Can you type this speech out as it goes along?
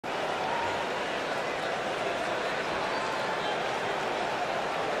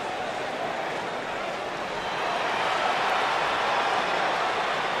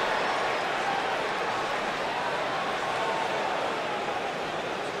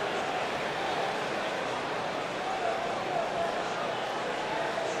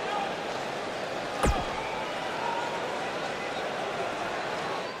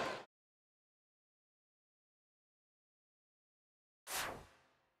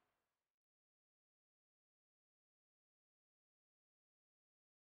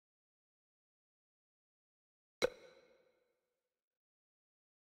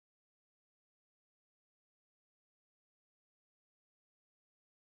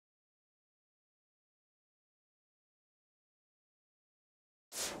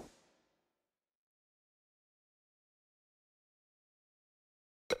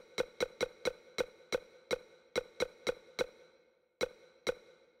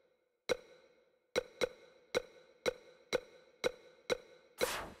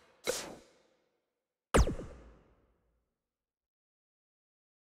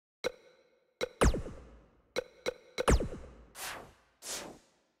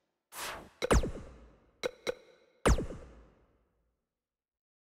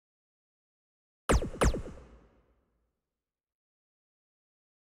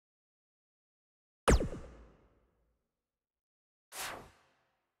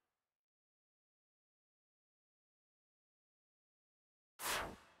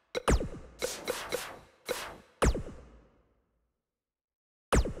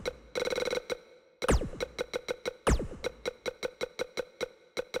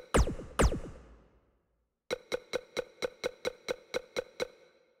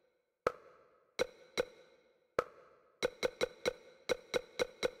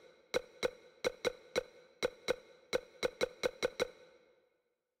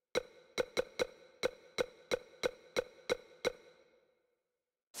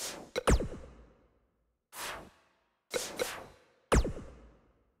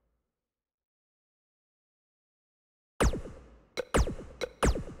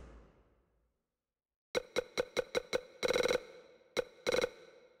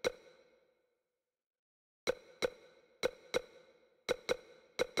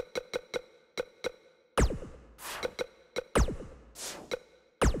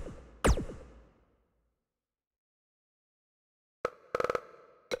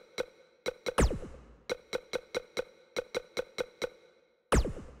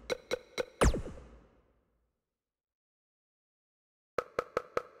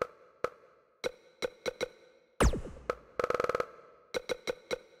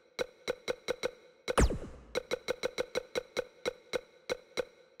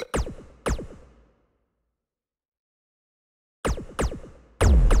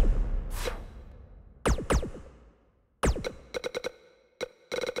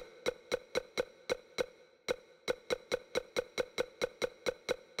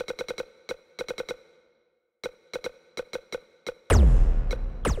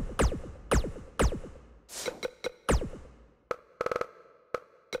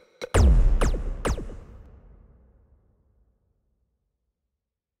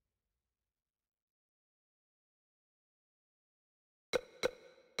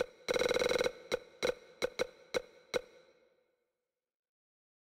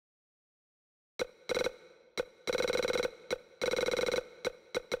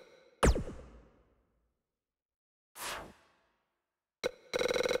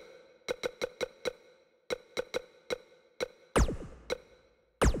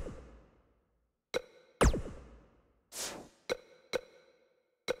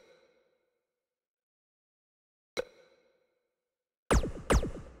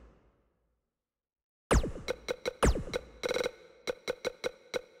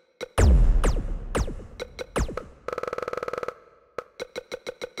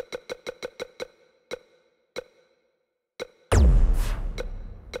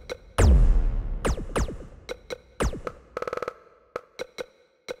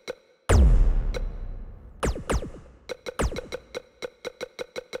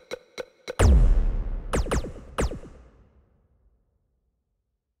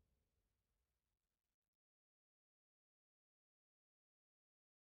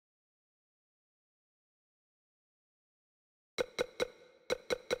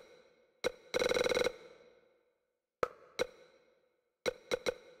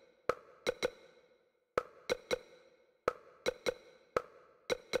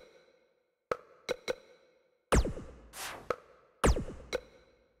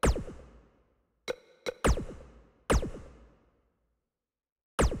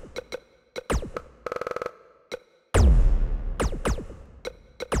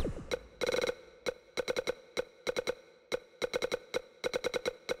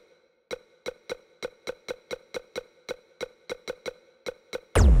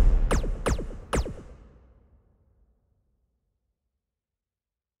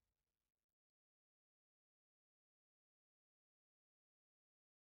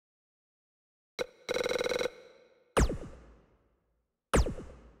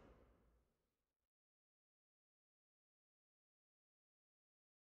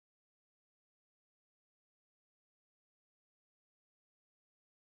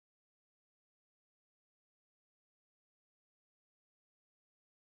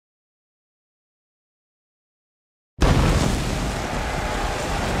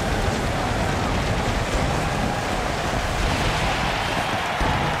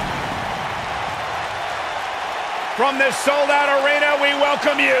From this sold-out arena, we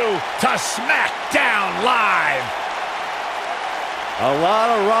welcome you to SmackDown Live. A lot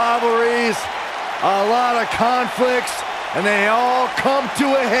of rivalries, a lot of conflicts, and they all come to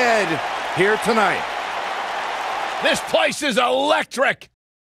a head here tonight. This place is electric.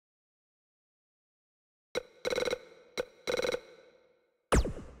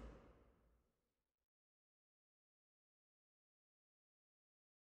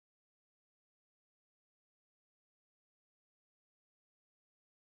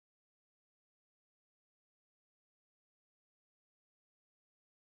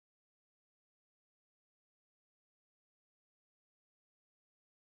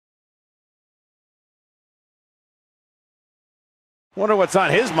 Wonder what's on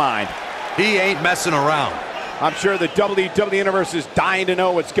his mind. He ain't messing around. I'm sure the WWE Universe is dying to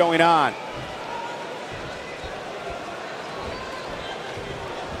know what's going on.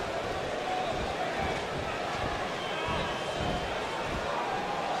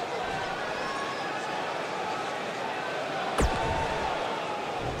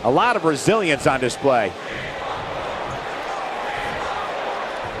 A lot of resilience on display.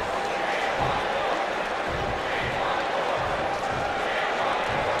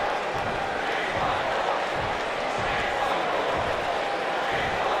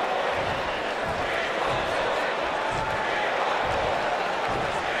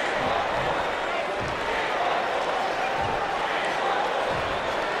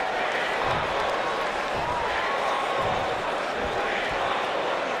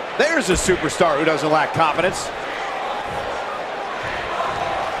 There's a superstar who doesn't lack confidence.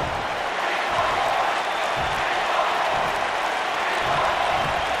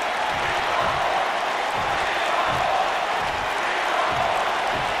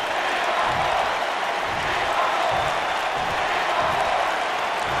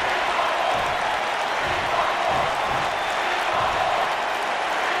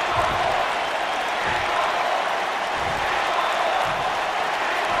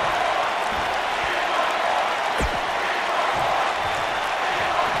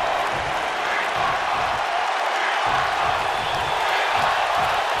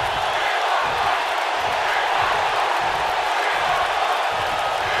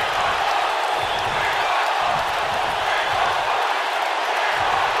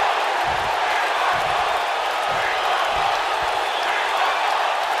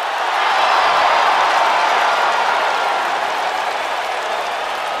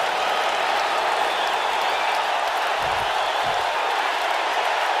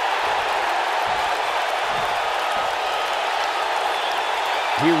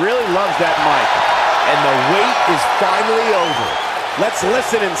 He really loves that mic. And the wait is finally over. Let's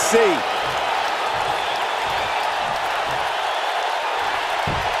listen and see.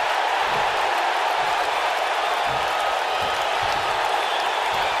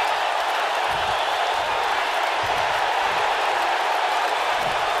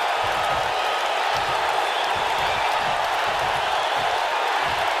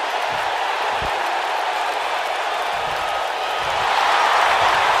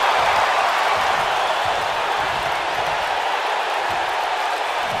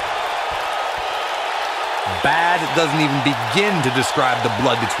 Bad doesn't even begin to describe the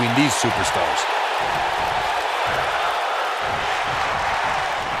blood between these superstars.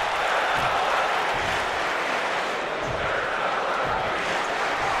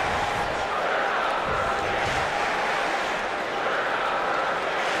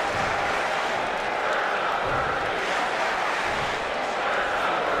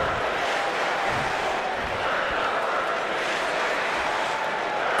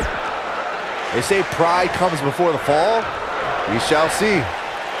 They say pride comes before the fall. We shall see.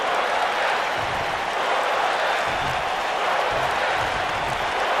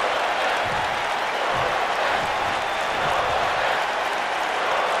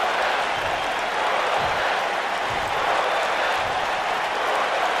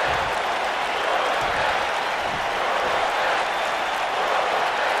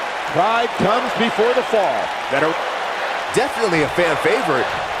 Pride comes before the fall. Definitely a fan favorite.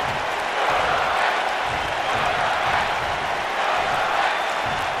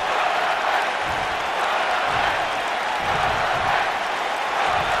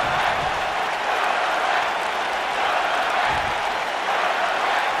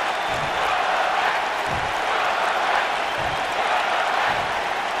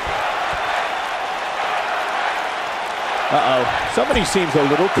 Uh-oh, somebody seems a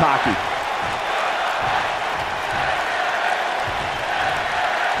little cocky.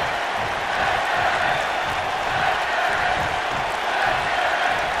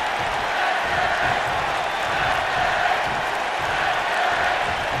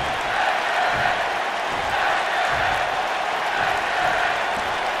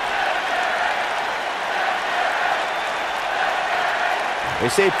 They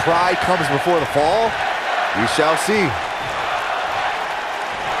say pride comes before the fall. We shall see.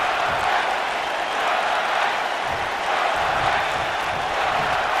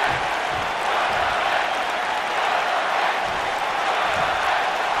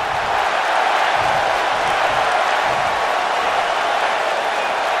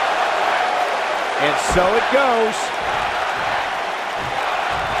 And so it goes.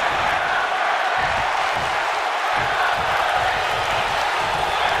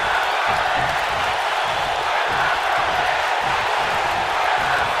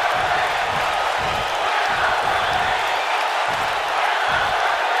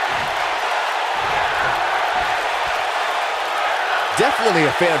 Definitely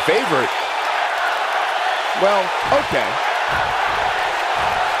a fan favorite. Well, okay.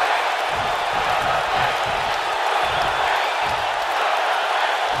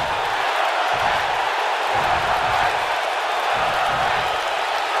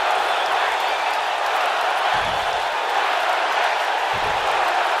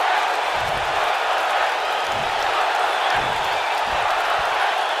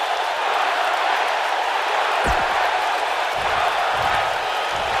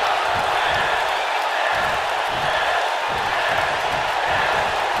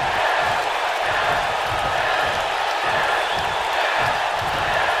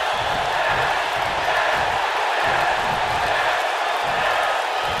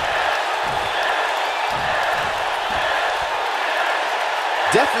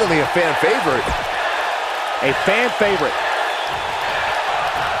 Definitely a fan favorite. A fan favorite.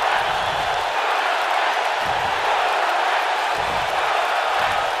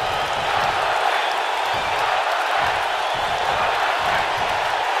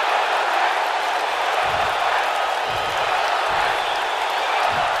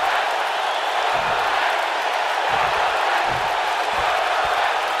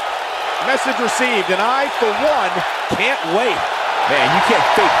 Message received, and I, for one, can't wait. Man, you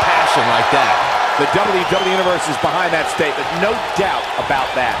can't fake passion like that. The WWE Universe is behind that statement, no doubt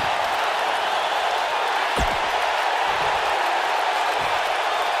about that.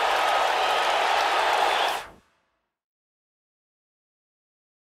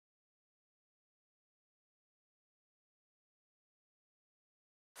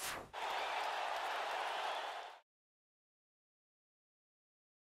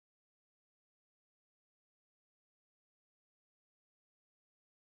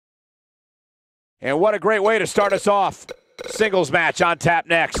 And what a great way to start us off. Singles match on tap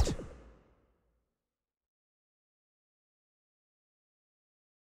next.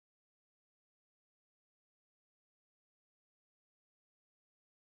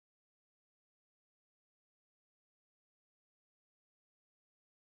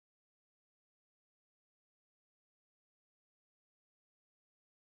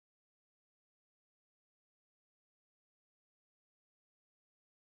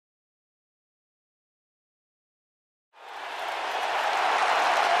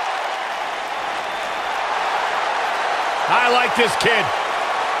 I like this kid.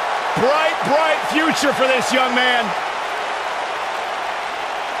 Bright, bright future for this young man.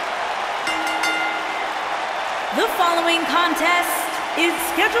 The following contest is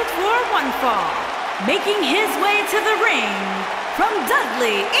scheduled for one fall. Making his way to the ring from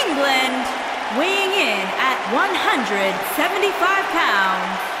Dudley, England, weighing in at 175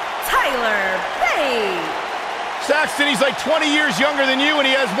 pounds, Tyler Bate. Saxton, he's like 20 years younger than you, and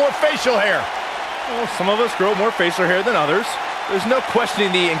he has more facial hair. Well, some of us grow more facial hair than others. There's no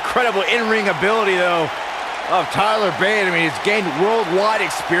questioning the incredible in-ring ability, though, of Tyler Bate. I mean, he's gained worldwide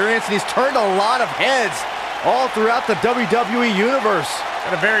experience, and he's turned a lot of heads all throughout the WWE Universe.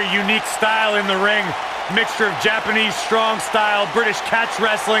 Got a very unique style in the ring. Mixture of Japanese strong style, British catch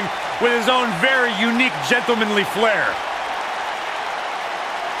wrestling, with his own very unique gentlemanly flair.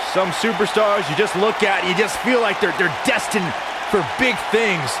 Some superstars you just look at, you just feel like they're destined for big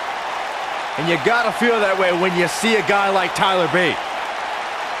things. And you gotta feel that way when you see a guy like Tyler Bate.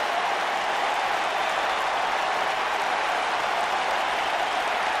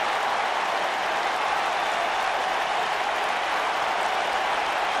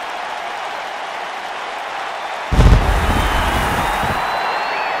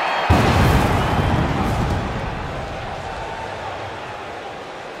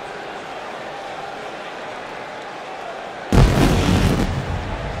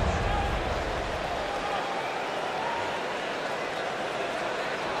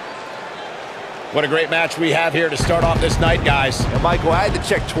 What a great match we have here to start off this night, guys. And Michael, I had to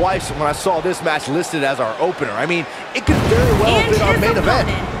check twice when I saw this match listed as our opener. I mean, it could very well have been our main event.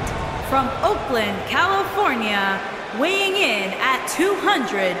 From Oakland, California, weighing in at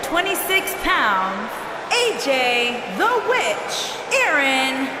 226 pounds, AJ the Witch,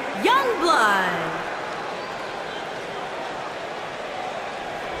 Aaron Youngblood.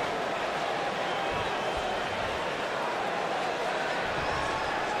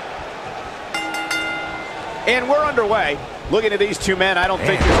 And we're underway. Looking at these two men, I don't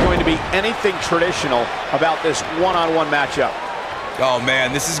think there's going to be anything traditional about this one-on-one matchup. Oh,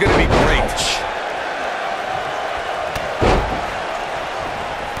 man, this is going to be great.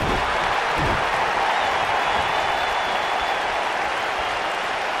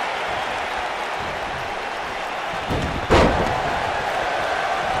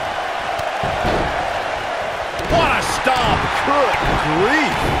 What a stop! Good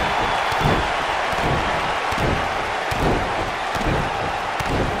grief!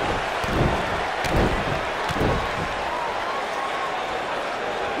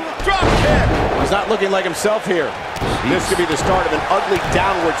 Not looking like himself here. This could be the start of an ugly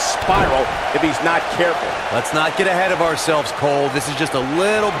downward spiral if he's not careful. Let's not get ahead of ourselves, Cole. This is just a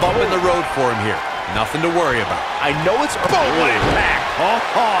little bump in the road for him here. Nothing to worry about. I know it's boom impact.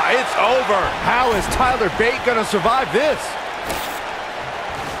 It's over. How is Tyler Bate gonna survive this?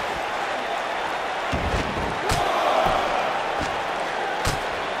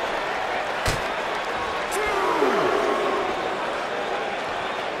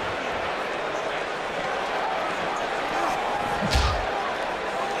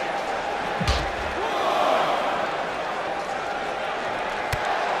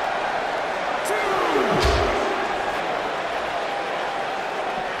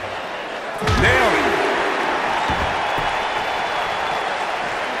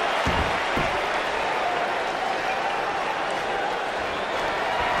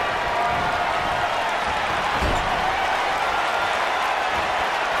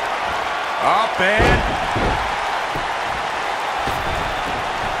 Up and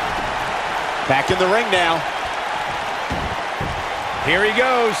back in the ring now. Here he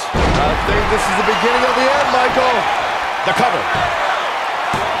goes. I think this is the beginning of the end, Michael. The cover.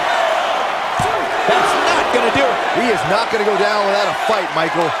 That's not going to do it. He is not going to go down without a fight,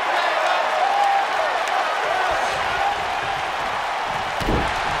 Michael.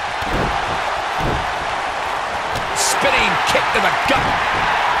 spinning kick to the gut.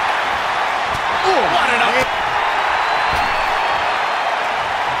 What an up.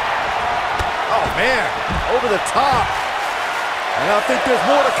 Oh, man. Over the top. And I think there's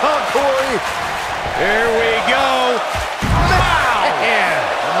more to come, Corey. Here we go. Wow. Man.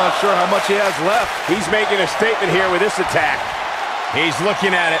 I'm not sure how much he has left. He's making a statement here with this attack. He's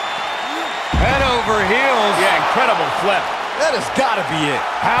looking at it. Head over heels. Yeah, incredible flip. That has got to be it.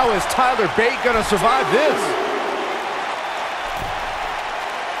 How is Tyler Bate going to survive this?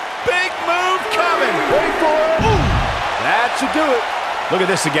 Big move coming. Wait for it. Ooh. That should do it. Look at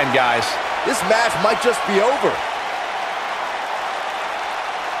this again, guys. This match might just be over.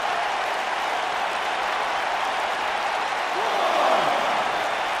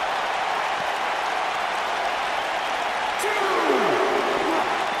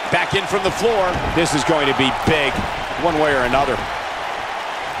 Back in from the floor. This is going to be big, one way or another.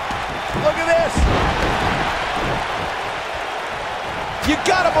 Look at this. You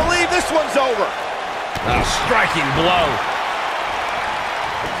gotta believe this one's over. A striking blow.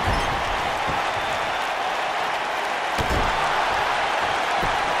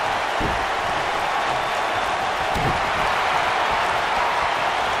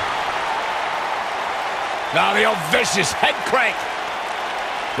 Now the old vicious head crank.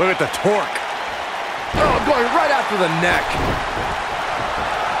 Look at the torque. Oh, going right after the neck.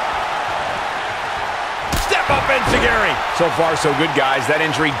 Step up, Enziguri. So far, so good, guys. That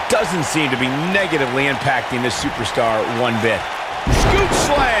injury doesn't seem to be negatively impacting this superstar one bit. Scoop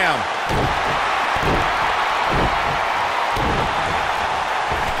slam.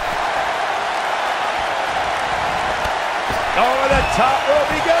 Over the top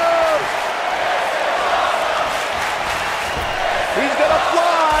rope he goes. He's gonna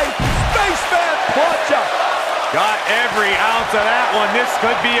fly. Spaceman punch up. Got every ounce of that one. This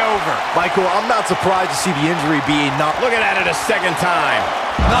could be over. Michael, I'm not surprised to see the injury being not Looking at it a second time.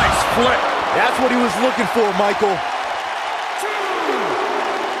 Nice flip. That's what he was looking for, Michael.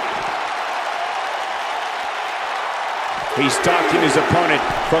 He's stalking his opponent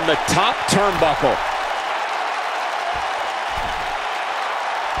from the top turnbuckle.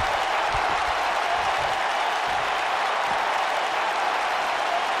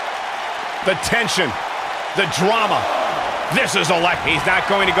 The tension, the drama. This is electric. He's not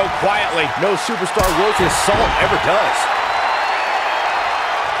going to go quietly. No superstar worth his salt ever does.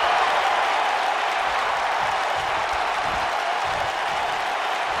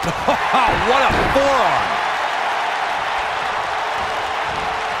 What a forearm.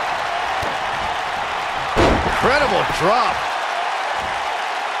 Incredible drop.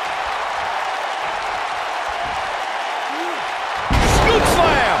 Scoop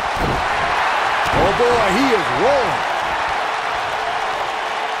slam. Oh boy, he is rolling.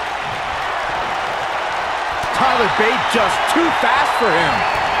 Tyler Bate just too fast for him.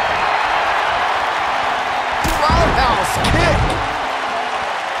 Roundhouse kick.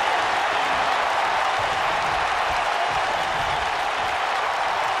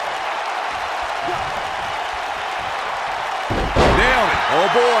 Nailed it. Oh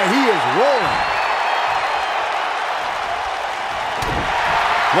boy, he is rolling.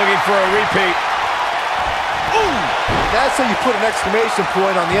 Looking for a repeat. Ooh! That's how you put an exclamation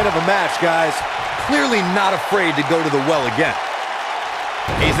point on the end of a match, guys. Clearly not afraid to go to the well again.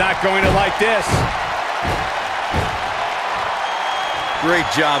 He's not going to like this. Great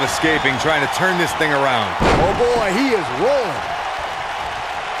job escaping, trying to turn this thing around. Oh boy, he is rolling.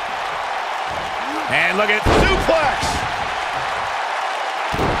 And look at suplex.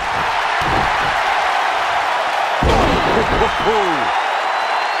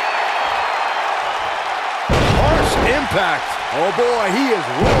 Harsh impact. Oh boy, he is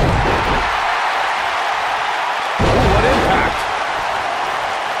rolling. What impact?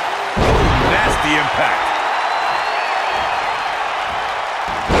 Nasty impact.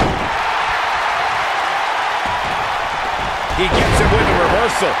 He gets it with a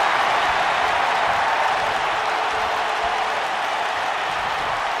reversal.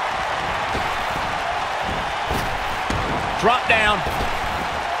 Drop down.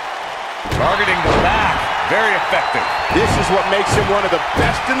 Targeting the back. Very effective. This is what makes him one of the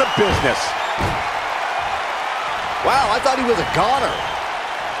best in the business. Wow, I thought he was a goner.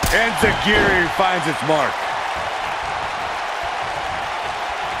 And Zagiri finds its mark.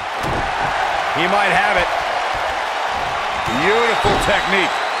 He might have it. Beautiful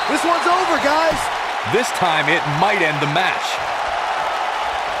technique. This one's over, guys. This time it might end the match.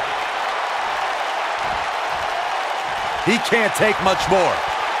 He can't take much more.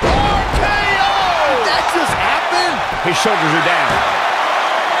 RKO! Did that just happen? His shoulders are down.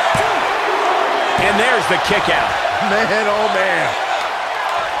 And there's the kick out. Man, oh man.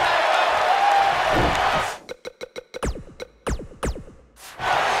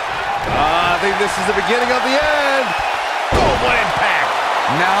 I think this is the beginning of the end. Oh, what impact.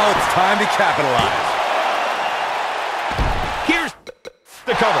 Now it's time to capitalize. Here's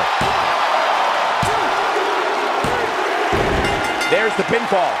the cover. There's the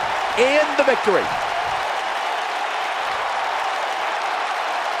pinfall and the victory.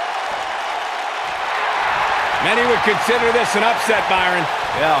 Many would consider this an upset, Byron.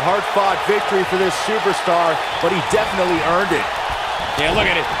 Yeah, hard-fought victory for this superstar, but he definitely earned it. Yeah, look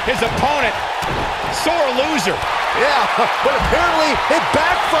at it. His opponent, sore loser. Yeah, but apparently it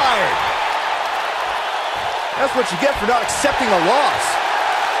backfired. That's what you get for not accepting a loss.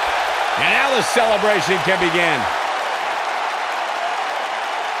 And now the celebration can begin.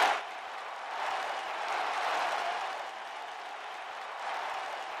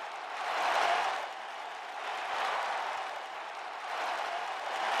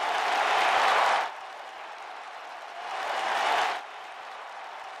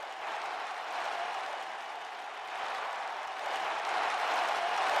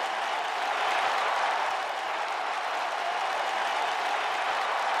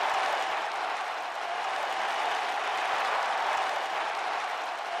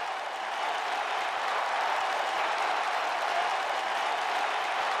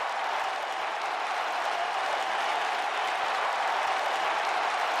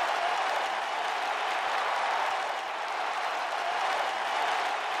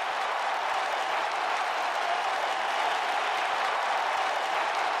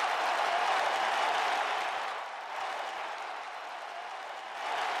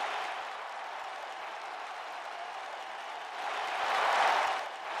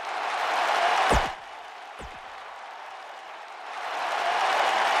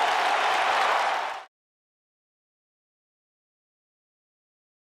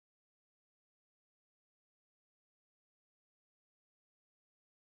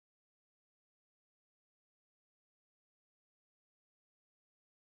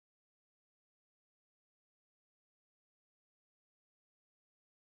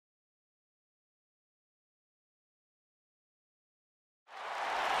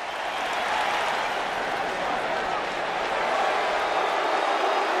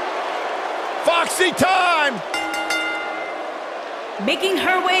 Foxy time! Making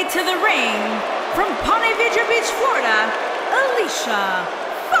her way to the ring from Ponte Vedra Beach, Florida, Alicia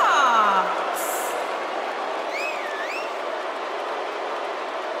Fox.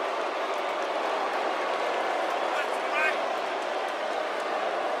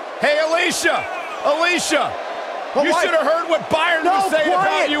 Hey, Alicia! Alicia! Well, you should have heard what Byron was saying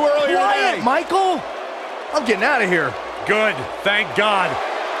about you earlier today. Michael! I'm getting out of here. Good, thank God.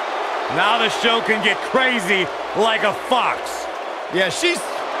 Now the show can get crazy like a fox. Yeah, she's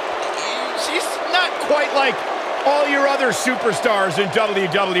not quite like all your other superstars in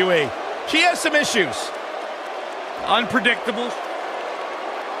WWE. She has some issues. Unpredictable.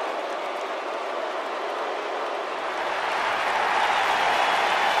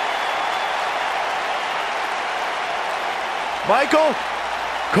 Michael,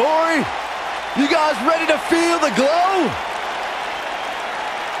 Corey, you guys ready to feel the glow?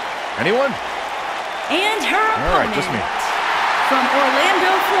 Anyone? And her opponent, all right, just me. From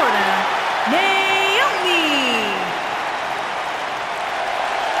Orlando, Florida, Naomi.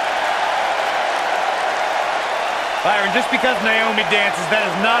 Byron, just because Naomi dances, that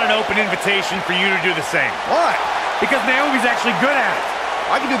is not an open invitation for you to do the same. Why? Because Naomi's actually good at it.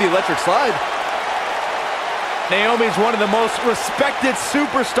 I can do the electric slide. Naomi's one of the most respected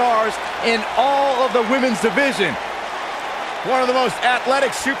superstars in all of the women's division. One of the most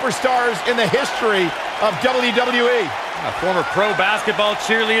athletic superstars in the history of WWE. A former pro basketball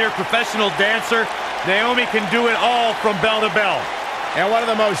cheerleader, professional dancer, Naomi can do it all from bell to bell. And one of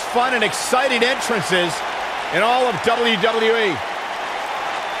the most fun and exciting entrances in all of WWE.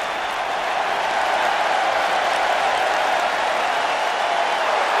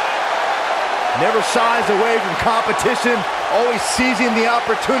 Never shies away from competition, always seizing the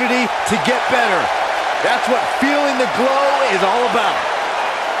opportunity to get better. That's what feeling the glow is all about.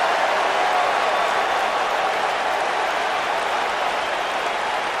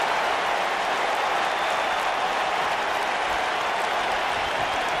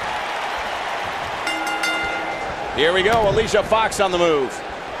 Here we go, Alicia Fox on the move.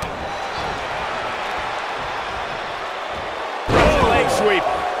 Leg sweep.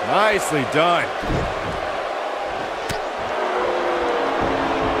 Nicely done.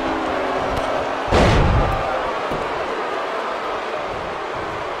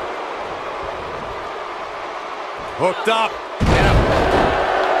 Hooked up.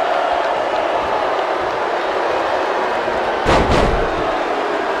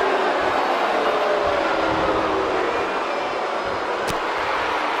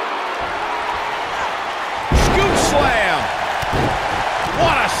 Scoop slam.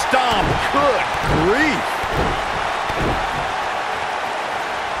 What a stomp. Good grief.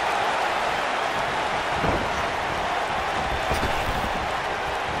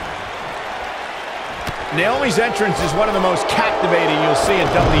 Naomi's entrance is one of the most captivating you'll see in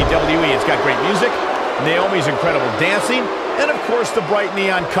WWE. It's got great music, Naomi's incredible dancing, and of course the bright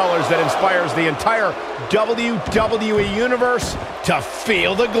neon colors that inspires the entire WWE Universe to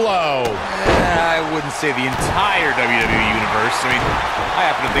feel the glow. I wouldn't say the entire WWE Universe. I mean, I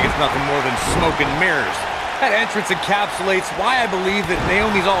happen to think it's nothing more than smoke and mirrors. That entrance encapsulates why I believe that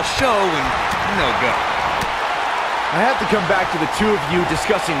Naomi's all show and no go. I have to come back to the two of you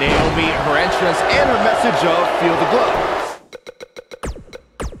discussing Naomi, her entrance, and her message of Feel the Glow.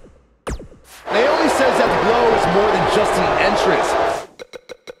 Naomi says that the glow is more than just an entrance.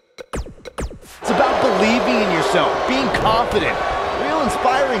 It's about believing in yourself, being confident. Real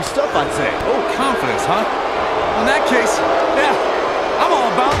inspiring stuff, I'd say. Oh, confidence, huh? In that case, yeah, I'm all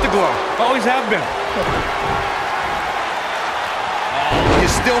about the glow. Always have been. You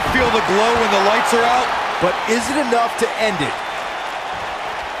still feel the glow when the lights are out? But is it enough to end it?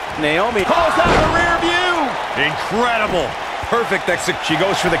 Naomi Calls out a rear view. Incredible. Perfect exit. She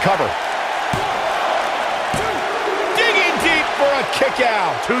goes for the cover. Digging deep for a kick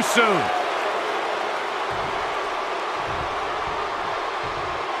out. Too soon.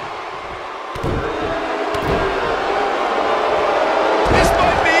 This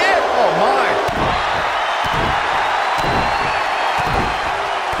might be it. Oh, my.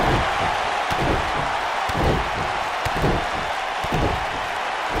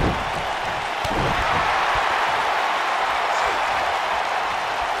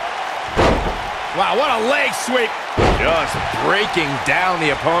 Wow, what a leg sweep. Just breaking down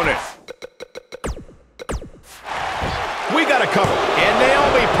the opponent. We got a cover. And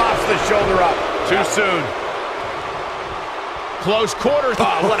Naomi pops the shoulder up. Too soon. Close quarters.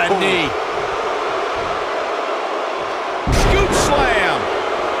 Oh, what a knee. Scoop slam.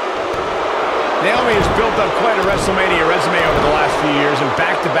 Naomi has built up quite a WrestleMania resume over the last few years. In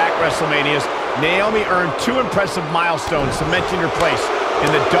back-to-back WrestleManias, Naomi earned two impressive milestones, cementing her place in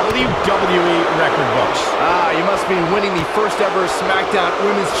the WWE record books. You must be winning the first ever SmackDown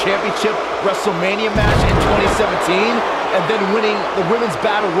Women's Championship WrestleMania match in 2017, and then winning the Women's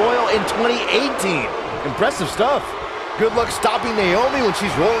Battle Royal in 2018. Impressive stuff. Good luck stopping Naomi when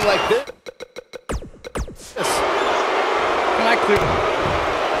she's rolling like this. Can I clear?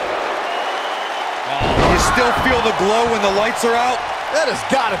 You still feel the glow when the lights are out? That has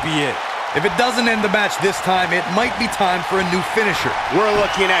got to be it. If it doesn't end the match this time, it might be time for a new finisher. We're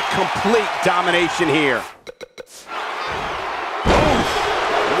looking at complete domination here.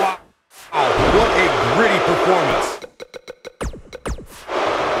 Wow. What a gritty performance.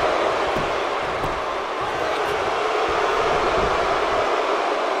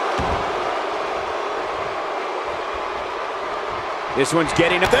 This one's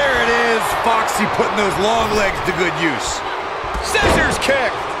getting up. There it is. Foxy putting those long legs to good use. Scissors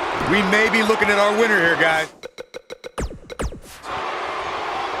kick. We may be looking at our winner here, guys.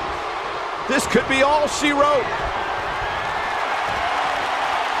 This could be all she wrote.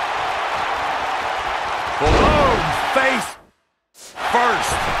 Boom. Face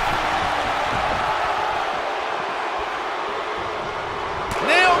first.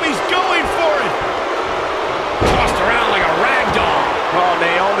 Naomi's going for it. Tossed around like a rag doll. Oh,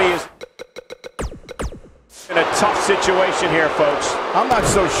 Naomi is in a tough situation here, folks. I'm not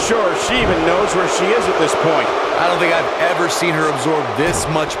so sure she even knows where she is at this point. I don't think I've ever seen her absorb this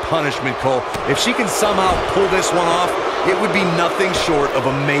much punishment, Cole. If she can somehow pull this one off, it would be nothing short of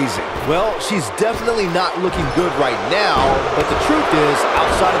amazing. Well, she's definitely not looking good right now, but the truth is,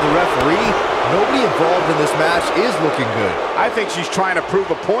 outside of the referee, nobody involved in this match is looking good. I think she's trying to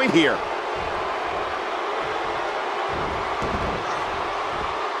prove a point here.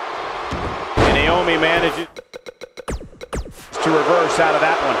 And Naomi manages to reverse out of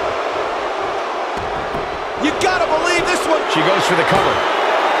that one. You gotta believe this one. She goes for the cover.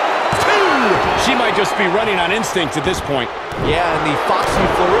 Two! She might just be running on instinct at this point. Yeah, and the Foxy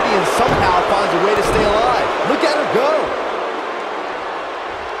Floridian somehow finds a way to stay alive. Look at her go.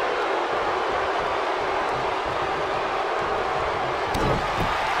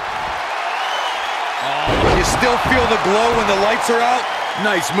 You still feel the glow when the lights are out?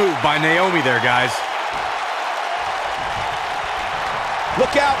 Nice move by Naomi there, guys.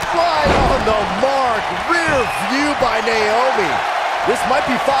 Look out, right on the mark. Rear view by Naomi. This might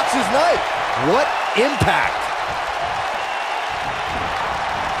be Fox's night. What impact.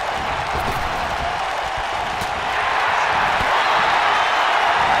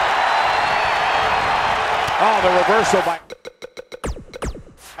 Oh, the reversal by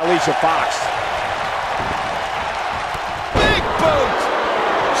Alicia Fox. Big boot.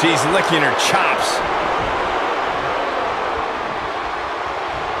 She's licking her chops.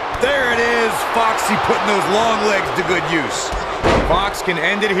 There it is. Foxy putting those long legs to good use. Fox can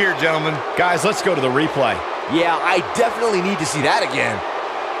end it here, gentlemen. Guys, let's go to the replay. Yeah, I definitely need to see that again.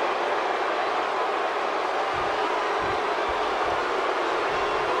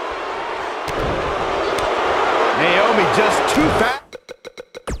 Naomi just too fast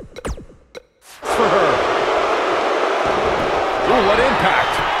for her. Ooh, what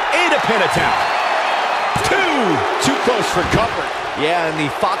impact. And a pin attempt. Two. Too close for comfort. Yeah, and the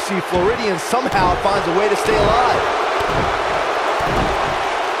Foxy Floridian somehow finds a way to stay alive.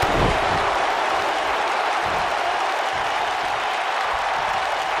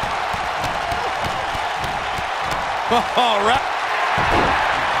 All right.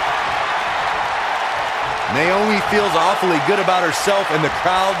 Naomi feels awfully good about herself, and the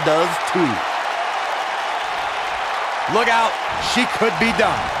crowd does too. Look out. She could be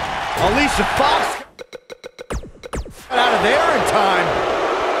done. Alicia Fox got out of there in time.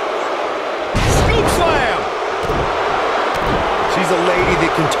 Scoop slam. She's a lady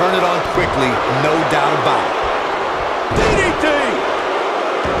that can turn it on quickly, no doubt about it. DDT.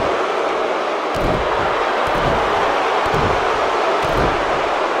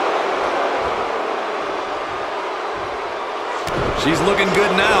 She's looking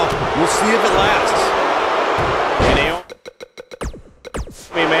good now. We'll see if it lasts. And Naomi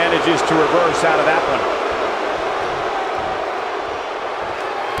manages to reverse out of that one.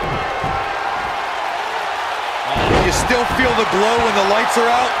 You still feel the glow when the lights are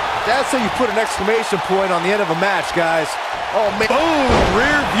out? That's how you put an exclamation point on the end of a match, guys. Oh, man. Boom!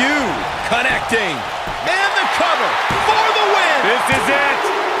 Rear view. Connecting. And the cover for the win. This is it.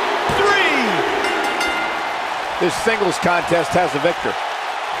 3. This singles contest has a victor.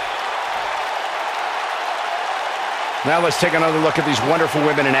 Now let's take another look at these wonderful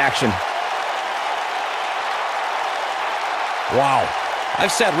women in action. Wow.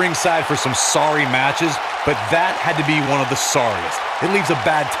 I've sat ringside for some sorry matches, but that had to be one of the sorriest. It leaves a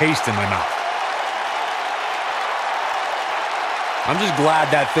bad taste in my mouth. I'm just glad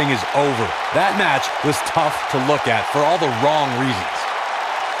that thing is over. That match was tough to look at for all the wrong reasons.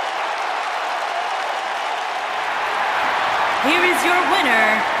 is your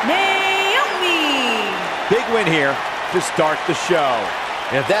winner, Naomi. Big win here to start the show.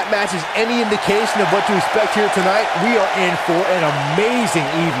 And if that match is any indication of what to expect here tonight, we are in for an amazing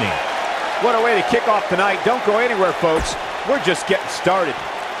evening. What a way to kick off tonight. Don't go anywhere, folks. We're just getting started.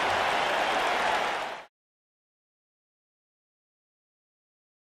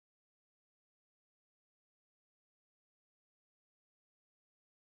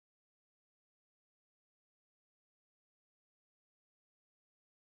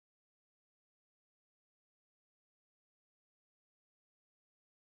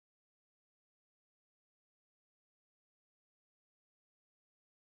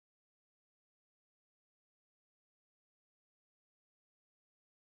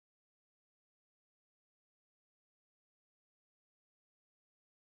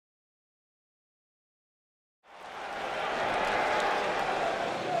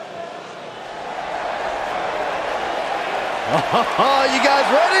 You guys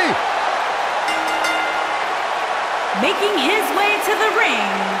ready? Making his way to the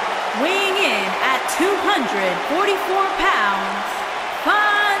ring, weighing in at 244 pounds,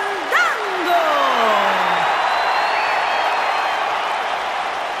 Fandango!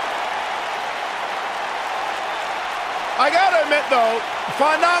 I gotta admit, though,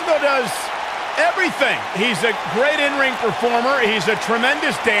 Fandango does everything. He's a great in-ring performer. He's a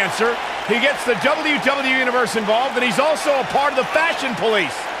tremendous dancer. He gets the WWE Universe involved, and he's also a part of the fashion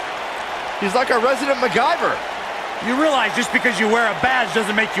police. He's like our resident MacGyver. You realize just because you wear a badge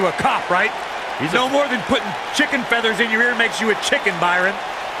doesn't make you a cop, right? He's no more than putting chicken feathers in your ear makes you a chicken, Byron.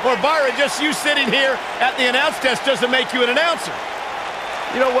 Or Byron, just you sitting here at the announce desk doesn't make you an announcer.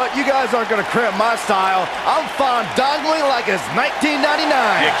 You know what? You guys aren't going to cramp my style. I'm fandangoing like it's 1999.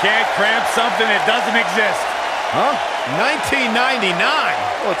 You can't cramp something that doesn't exist. Huh? 1999?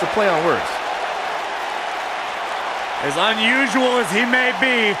 Well, it's a play on words. As unusual as he may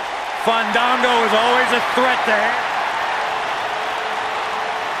be, Fandango is always a threat to him.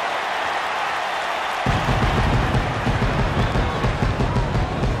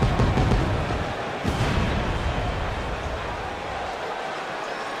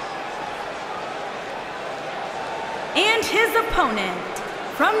 And his opponent,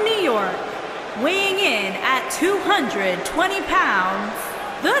 from New York, weighing in at 220 pounds,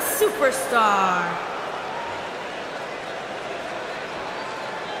 the Superstar.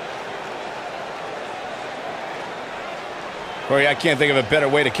 Corey, I can't think of a better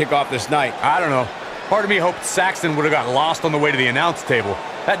way to kick off this night. I don't know. Part of me hoped Saxton would have got lost on the way to the announce table.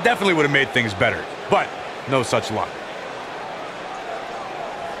 That definitely would have made things better. But no such luck.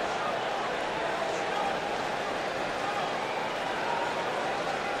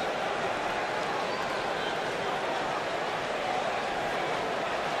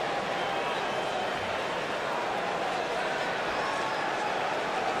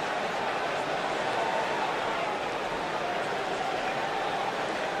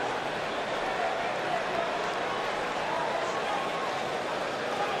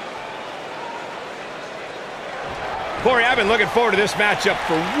 Corey, I've been looking forward to this matchup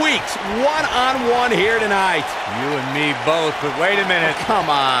for weeks. One-on-one here tonight. You and me both, but wait a minute. Oh,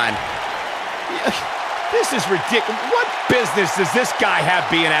 come on. This is ridiculous. What business does this guy have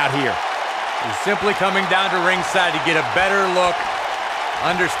being out here? He's simply coming down to ringside to get a better look,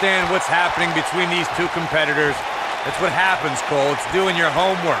 understand what's happening between these two competitors. That's what happens, Cole. It's doing your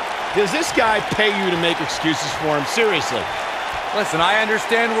homework. Does this guy pay you to make excuses for him? Seriously. Listen, I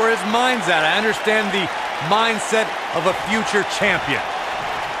understand where his mind's at. I understand the mindset of a future champion.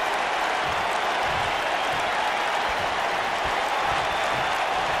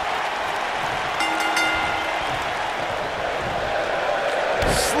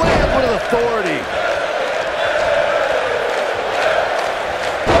 Slam with authority.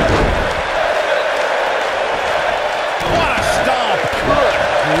 What a stomp. Good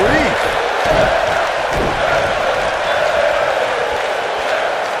grief.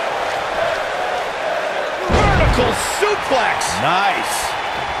 Vertical suplex. Nice.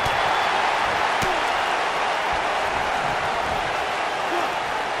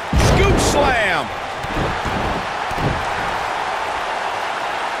 Scoop slam.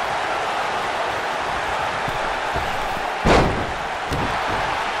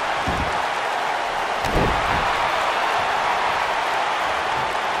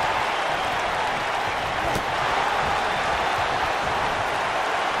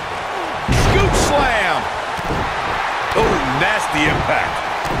 Nasty impact.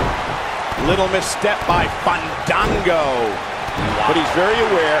 Little misstep by Fandango. But he's very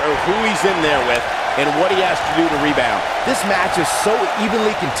aware of who he's in there with and what he has to do to rebound. This match is so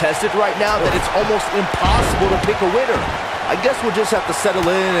evenly contested right now that it's almost impossible to pick a winner. I guess we'll just have to settle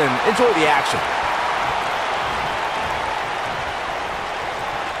in and enjoy the action.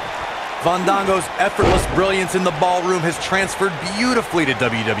 Fandango's effortless brilliance in the ballroom has transferred beautifully to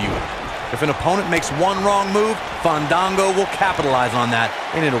WWE. If an opponent makes one wrong move, Fandango will capitalize on that,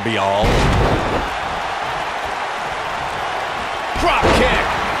 and it'll be all over. Drop kick.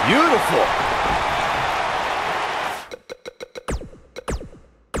 Beautiful.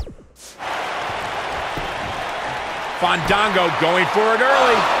 Fandango going for it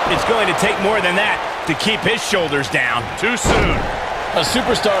early. It's going to take more than that to keep his shoulders down. Too soon. A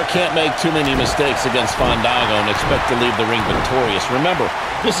superstar can't make too many mistakes against Fandango and expect to leave the ring victorious. Remember,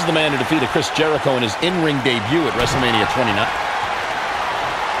 this is the man who defeated Chris Jericho in his in-ring debut at WrestleMania 29.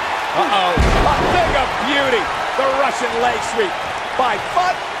 Uh-oh. A thing of beauty. The Russian leg sweep by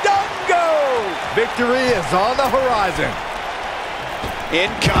Fandango. Victory is on the horizon.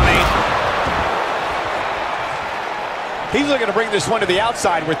 Incoming. He's looking to bring this one to the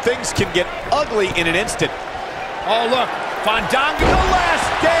outside where things can get ugly in an instant. Oh, look. Fandango, the last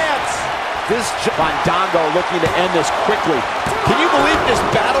dance. This Fandango looking to end this quickly. Can you believe this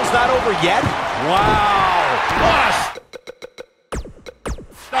battle's not over yet? Wow. What a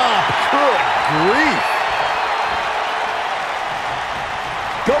stop. Good grief.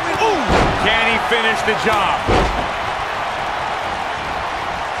 Going, ooh. Can he finish the job?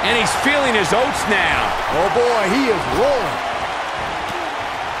 And he's feeling his oats now. Oh boy, he is rolling.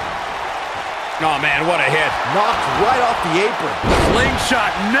 Oh man, what a hit. Knocked right off the apron.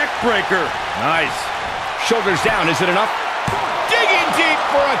 Slingshot neck breaker. Nice. Shoulders down, is it enough? Digging deep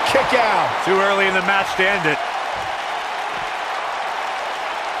for a kick out. Too early in the match to end it.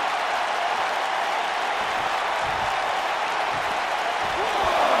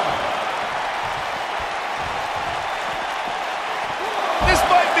 This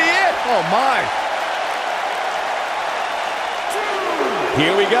might be it. Oh my.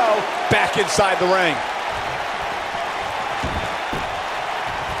 Here we go. Back inside the ring.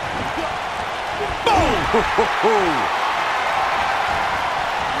 Boom!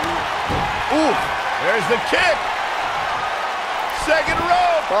 Ooh, there's the kick. Second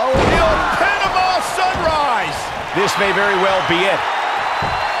rope. Oh, the old Panama Sunrise. This may very well be it.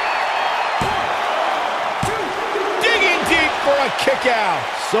 Digging deep for a kick out.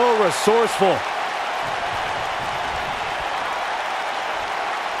 So resourceful.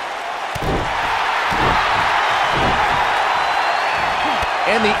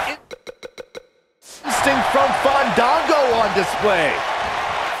 And the instinct from Fandango on display.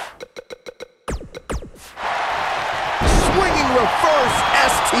 Swinging reverse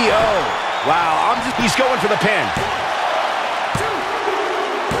STO. Wow, he's going for the pin.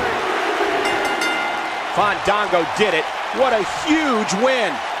 Fandango did it. What a huge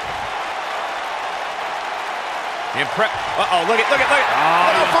win. Uh-oh, look at. Oh,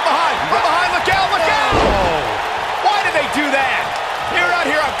 no, from behind, look out. Oh. Why did they do that? You're out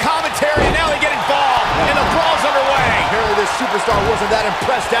here on commentary, and now they get involved, and the brawl's underway. Apparently this superstar wasn't that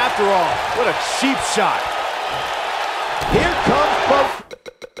impressed after all. What a cheap shot. Here comes both.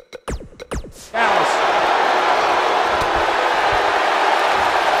 Alice.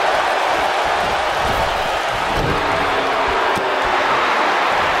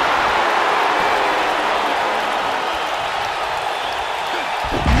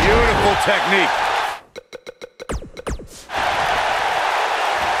 Beautiful technique.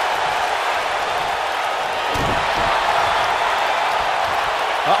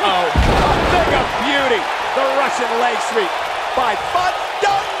 Uh-oh. A thing of beauty. The Russian leg sweep by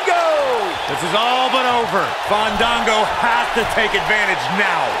Fandango. This is all but over. Fandango has to take advantage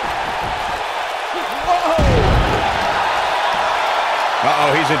now. Whoa.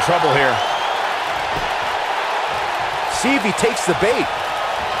 Uh-oh, he's in trouble here. See if he takes the bait.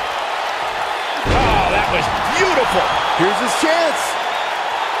 Oh, that was beautiful. Here's his chance.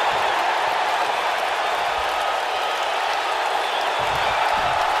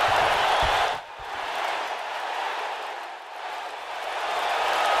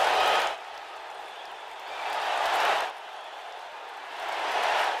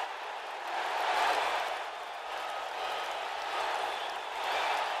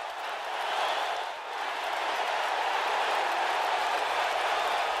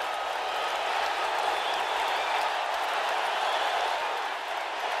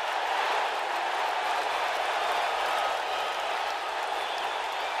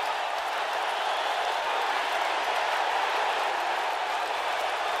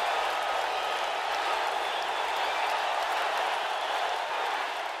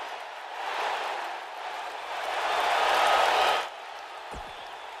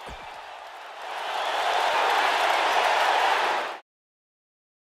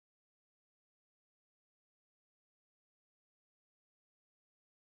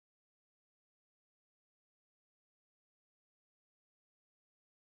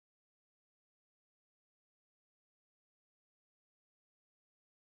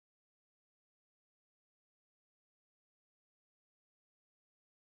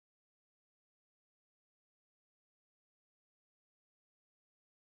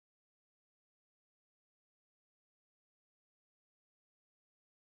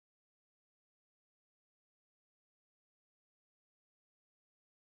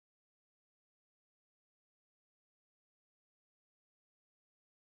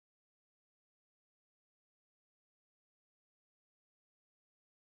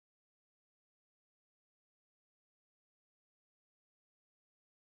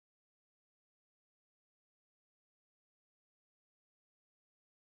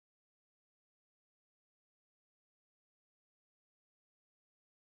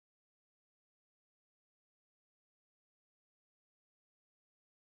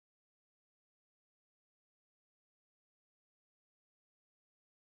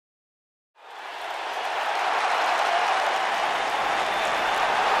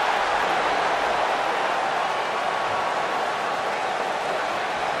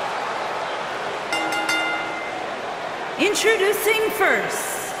 Introducing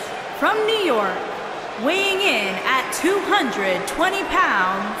first, from New York, weighing in at 220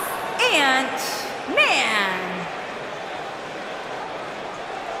 pounds, Ant-Man.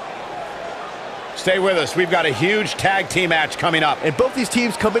 Stay with us. We've got a huge tag team match coming up. And both these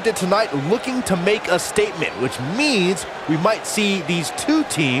teams come into tonight looking to make a statement, which means we might see these two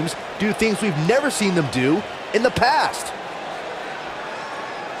teams do things we've never seen them do in the past.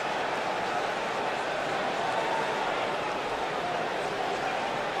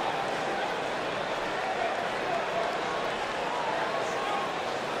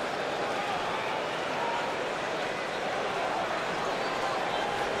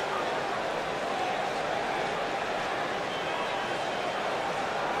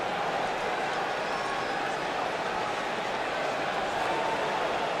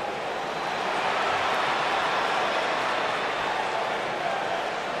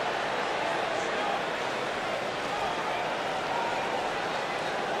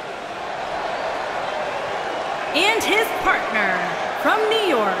 And his partner, from New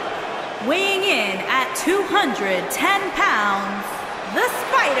York, weighing in at 210 pounds, the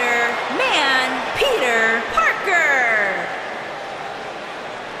Spider-Man, Peter Parker.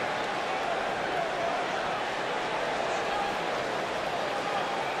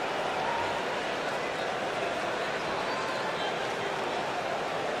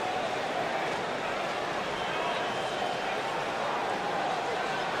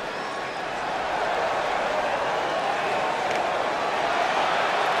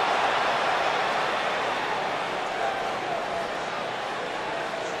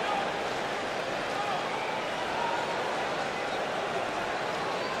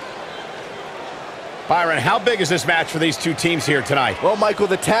 Byron, how big is this match for these two teams here tonight? Well, Michael,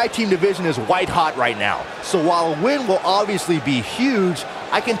 the tag team division is white hot right now. So while a win will obviously be huge,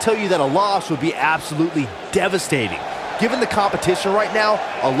 I can tell you that a loss would be absolutely devastating. Given the competition right now,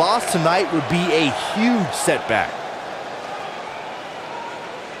 a loss tonight would be a huge setback.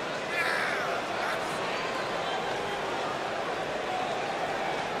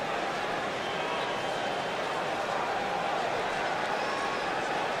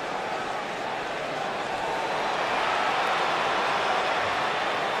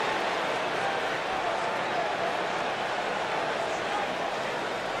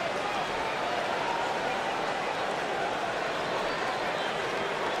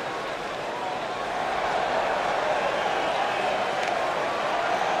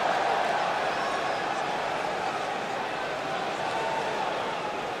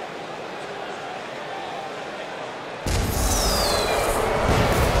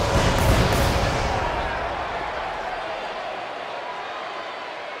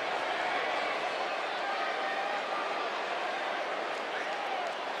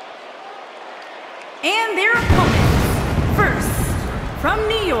 And their opponents, first, from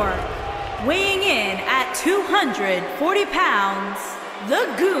New York, weighing in at 240 pounds,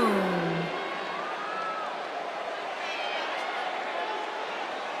 the Goon.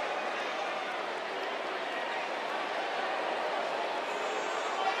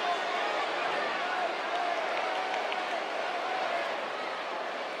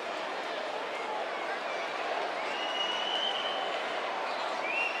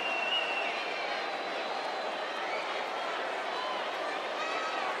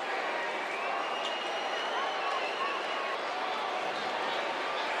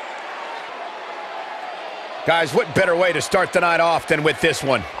 Guys, what better way to start the night off than with this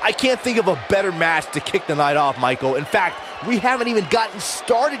one? I can't think of a better match to kick the night off, Michael. In fact, we haven't even gotten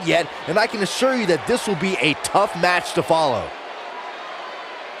started yet, and I can assure you that this will be a tough match to follow.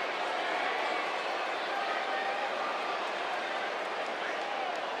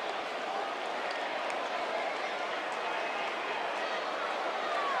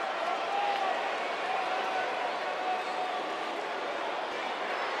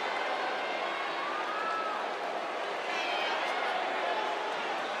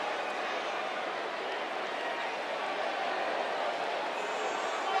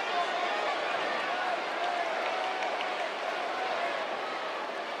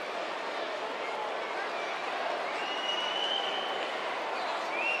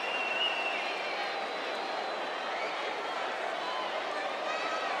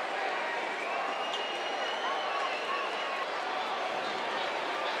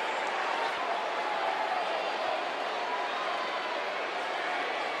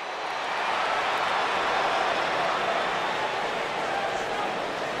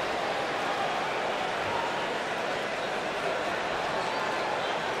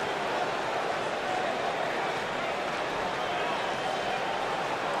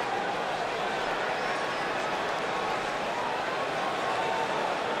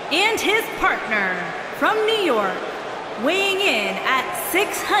 and his partner from New York, weighing in at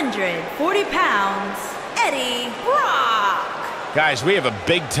 640 pounds, Eddie Brock. Guys, we have a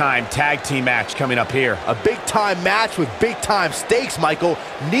big-time tag team match coming up here. A big-time match with big-time stakes, Michael.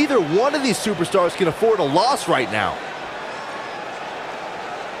 Neither one of these superstars can afford a loss right now.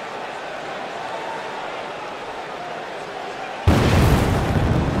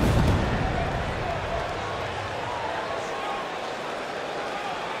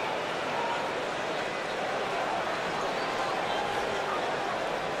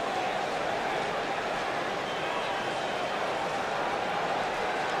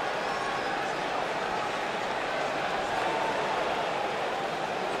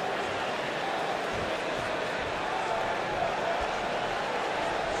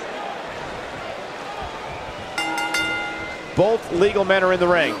 Both legal men are in the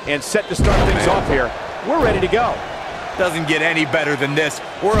ring and set to start things off here. We're ready to go. Doesn't get any better than this.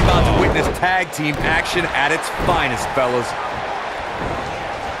 We're about to witness tag team action at its finest, fellas.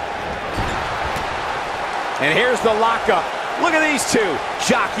 And here's the lockup. Look at these two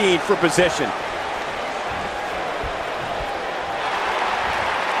jockeying for position.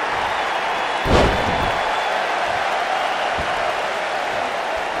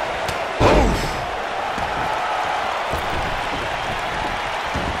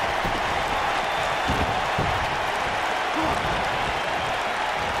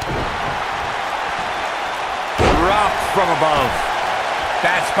 From above.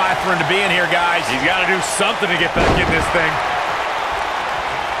 Bad spot for him to be in here, guys. He's got to do something to get back in this thing.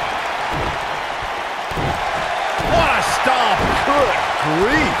 What a stomp. Good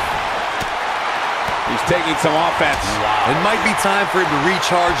grief. He's taking some offense. Wow. It might be time for him to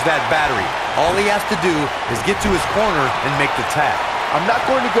recharge that battery. All he has to do is get to his corner and make the tag. I'm not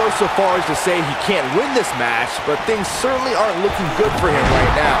going to go so far as to say he can't win this match, but things certainly aren't looking good for him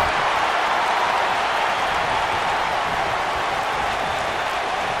right now.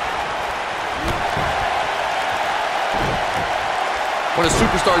 When a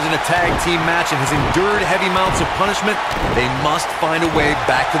superstar is in a tag team match and has endured heavy amounts of punishment, they must find a way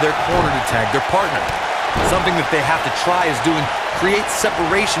back to their corner to tag their partner. Something that they have to try is doing create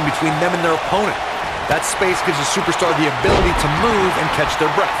separation between them and their opponent. That space gives a superstar the ability to move and catch their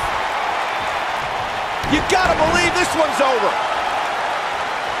breath. You gotta believe this one's over.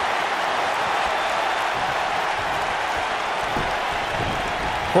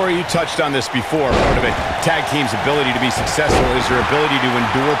 Corey, you touched on this before. Part of a tag team's ability to be successful is their ability to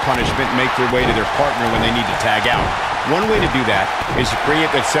endure punishment and make their way to their partner when they need to tag out. One way to do that is to create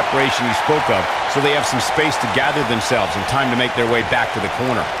that separation you spoke of so they have some space to gather themselves and time to make their way back to the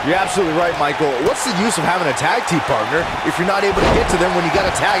corner. You're absolutely right, Michael. What's the use of having a tag team partner if you're not able to get to them when you got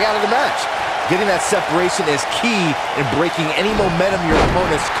to tag out of the match? Getting that separation is key in breaking any momentum your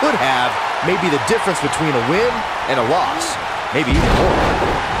opponents could have, may be the difference between a win and a loss. Maybe even more.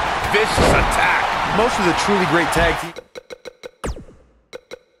 Vicious attack. Most of the truly great tag teams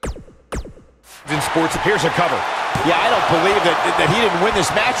in sports. Here's a cover. Yeah, I don't believe that he didn't win this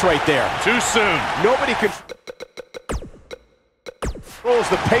match right there. Too soon. Nobody controls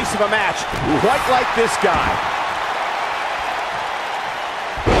the pace of a match quite like this guy.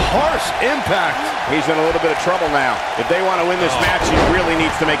 Harsh impact. He's in a little bit of trouble now. If they want to win this match, he really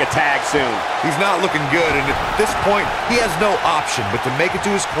needs to make a tag soon. He's not looking good, and at this point, he has no option but to make it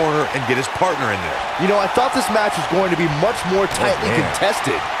to his corner and get his partner in there. You know, I thought this match was going to be much more tightly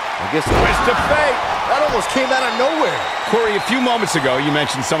contested. I guess Twist of fate. That almost came out of nowhere. Corey, a few moments ago, you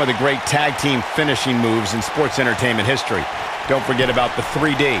mentioned some of the great tag team finishing moves in sports entertainment history. Don't forget about the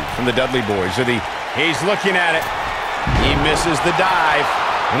 3D from the Dudley Boys, or the he's looking at it. He misses the dive.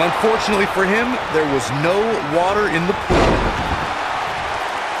 And unfortunately for him, there was no water in the pool.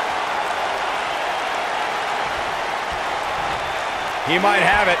 He might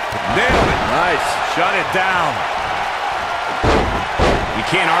have it. Nailed it. Nice. Shut it down. You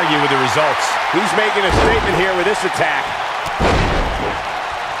can't argue with the results. He's making a statement here with this attack.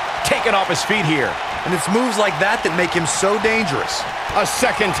 Taken off his feet here. And it's moves like that that make him so dangerous. A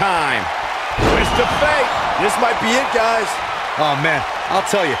second time. Twist of fate. This might be it, guys. Oh, man, I'll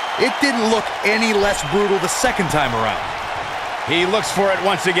tell you, it didn't look any less brutal the second time around. He looks for it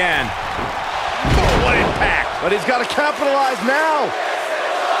once again. Oh, what impact. But he's got to capitalize now.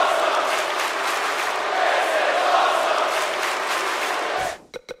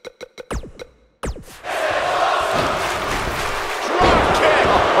 Drop kick.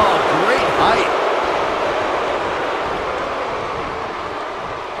 Oh, great height.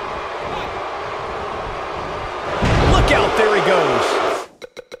 Look out, there he goes.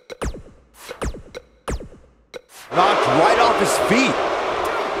 Knocked right off his feet.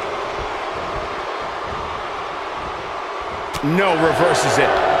 No, reverses it.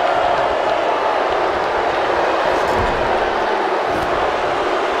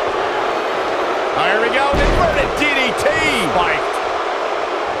 Here we go, inverted DDT. Spiked.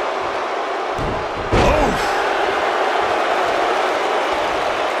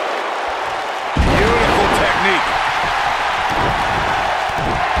 Beautiful technique.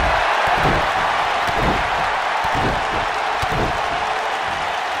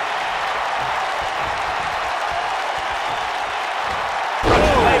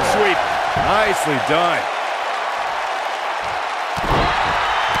 Leg sweep. Nicely done.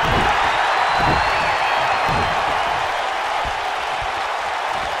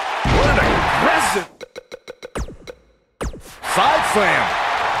 What an aggressive side slam.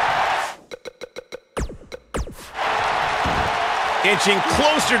 Inching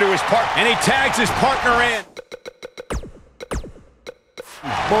closer to his partner, and he tags his partner in.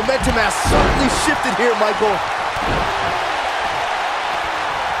 Momentum has certainly shifted here, Michael.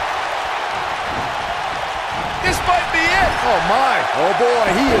 This might be it. Oh, my. Oh, boy,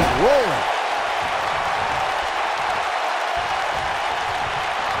 he is rolling.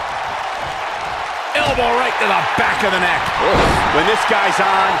 Elbow right to the back of the neck. When this guy's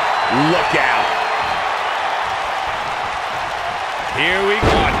on, look out. Here we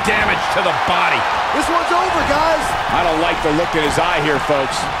go. Damage to the body. This one's over, guys. I don't like the look in his eye here,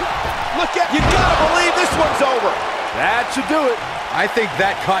 folks. Look at, you gotta believe this one's over. That should do it. I think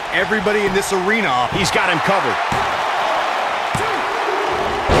that caught everybody in this arena off. He's got him covered.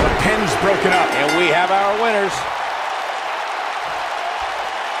 The pin's broken up. And we have our winners.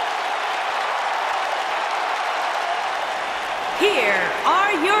 Here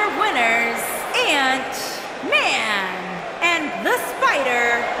are your winners, Ant-Man and the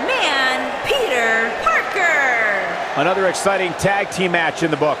Spider-Man, Peter Parker. Another exciting tag team match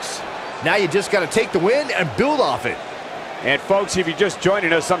in the books. Now you just got to take the win and build off it. And folks, if you're just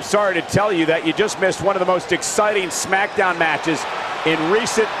joining us, I'm sorry to tell you that you just missed one of the most exciting SmackDown matches in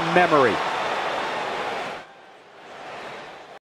recent memory.